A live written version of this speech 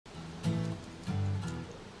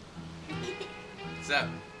What's up?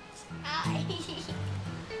 Hi.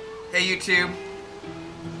 Hey YouTube.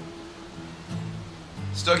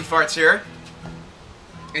 StogieFarts here.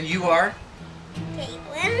 And you are?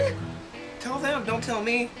 Caitlin. Tell them, don't tell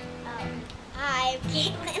me. Oh, I'm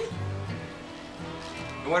Caitlin.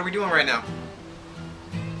 And what are we doing right now?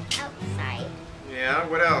 Outside. Yeah,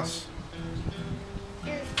 what else?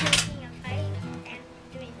 You're smoking a pipe and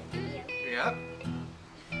doing the video. Yep.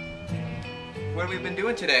 What have we been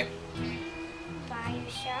doing today?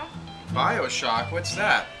 Bioshock. BioShock, what's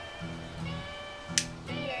that?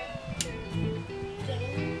 Game.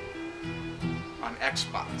 On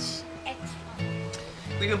Xbox. Xbox.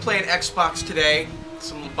 We've been playing Xbox today,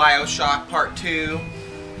 some BioShock Part 2,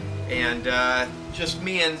 and just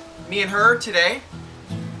me and her today.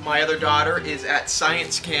 My other daughter is at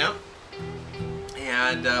science camp,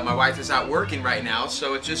 and my wife is out working right now,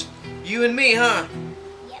 so it's just you and me, huh?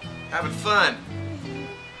 Yep. Having fun.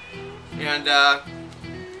 And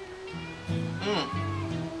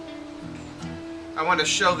I want to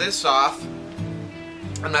show this off.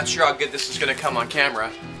 I'm not sure how good this is going to come on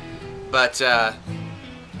camera, but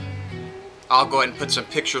I'll go ahead and put some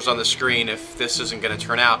pictures on the screen if this isn't going to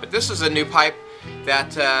turn out. But this is a new pipe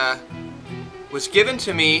that was given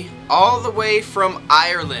to me all the way from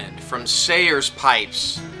Ireland, from Sayers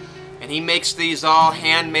Pipes. And he makes these all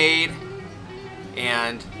handmade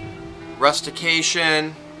and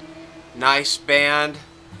rustication, nice band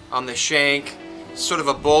on the shank, sort of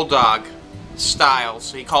a bulldog style,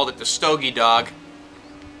 so he called it the StogieDog.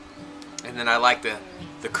 And then I like the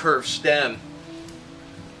curved stem.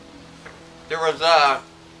 There was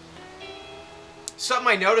something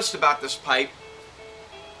I noticed about this pipe,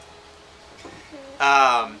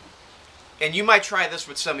 and you might try this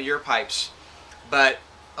with some of your pipes, but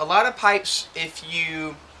a lot of pipes, if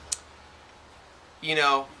you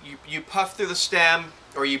puff through the stem,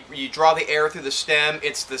 or you draw the air through the stem,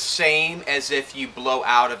 it's the same as if you blow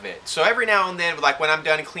out of it. So every now and then, like when I'm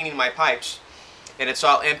done cleaning my pipes and it's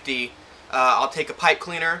all empty, I'll take a pipe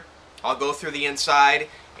cleaner, I'll go through the inside,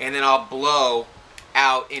 and then I'll blow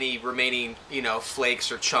out any remaining,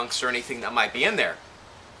 flakes or chunks or anything that might be in there.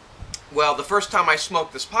 Well, the first time I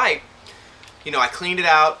smoked this pipe, I cleaned it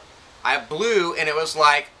out, I blew, and it was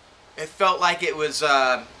like, it felt like it was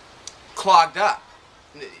clogged up.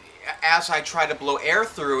 As I tried to blow air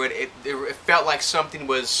through it, it felt like something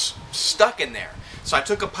was stuck in there. So I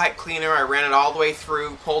took a pipe cleaner, I ran it all the way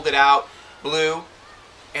through, pulled it out, blew,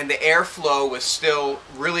 and the airflow was still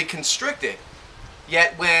really constricted.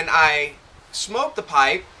 Yet when I smoke the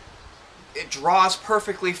pipe, it draws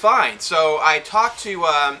perfectly fine. So I talked to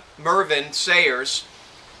Mervyn Sayers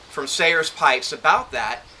from Sayers Pipes about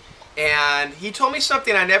that, and he told me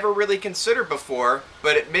something I never really considered before,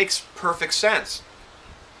 but it makes perfect sense.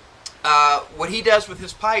 What he does with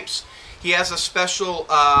his pipes, he has a special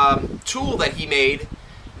tool that he made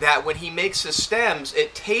that when he makes his stems,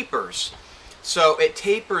 it tapers. So it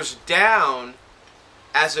tapers down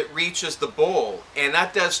as it reaches the bowl, and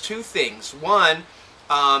that does two things. One,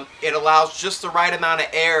 it allows just the right amount of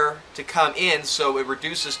air to come in, so it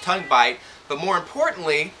reduces tongue bite, but more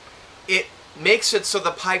importantly, it makes it so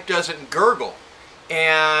the pipe doesn't gurgle.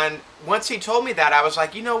 And once he told me that, I was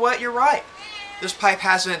like, you know what, you're right. This pipe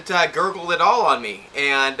hasn't gurgled at all on me,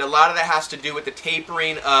 and a lot of that has to do with the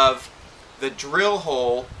tapering of the drill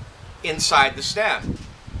hole inside the stem.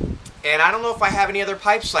 And I don't know if I have any other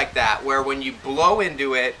pipes like that, where when you blow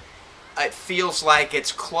into it, it feels like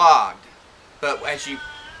it's clogged. But as you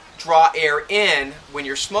draw air in when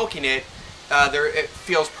you're smoking it, it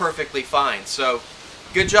feels perfectly fine. So,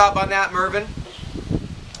 good job on that, Mervyn.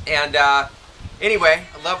 And anyway,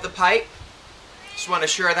 I love the pipe. Just want to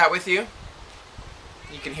share that with you.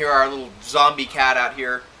 You can hear our little zombie cat out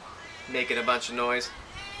here making a bunch of noise.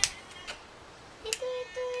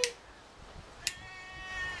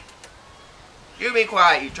 You be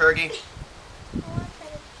quiet, you turkey.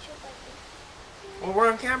 Well,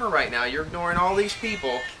 we're on camera right now. You're ignoring all these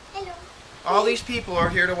people. Hello. All these people are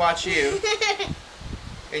here to watch you,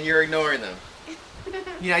 and you're ignoring them.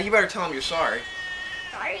 You better tell them you're sorry.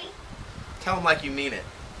 Sorry. Tell them like you mean it.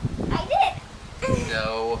 I did.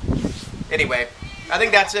 No. Anyway, I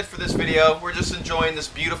think that's it for this video. We're just enjoying this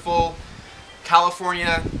beautiful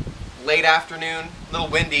California late afternoon. A little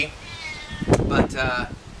windy, but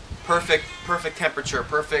perfect temperature.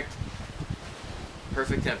 Perfect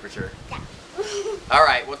temperature. Yeah. All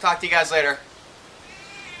right, we'll talk to you guys later.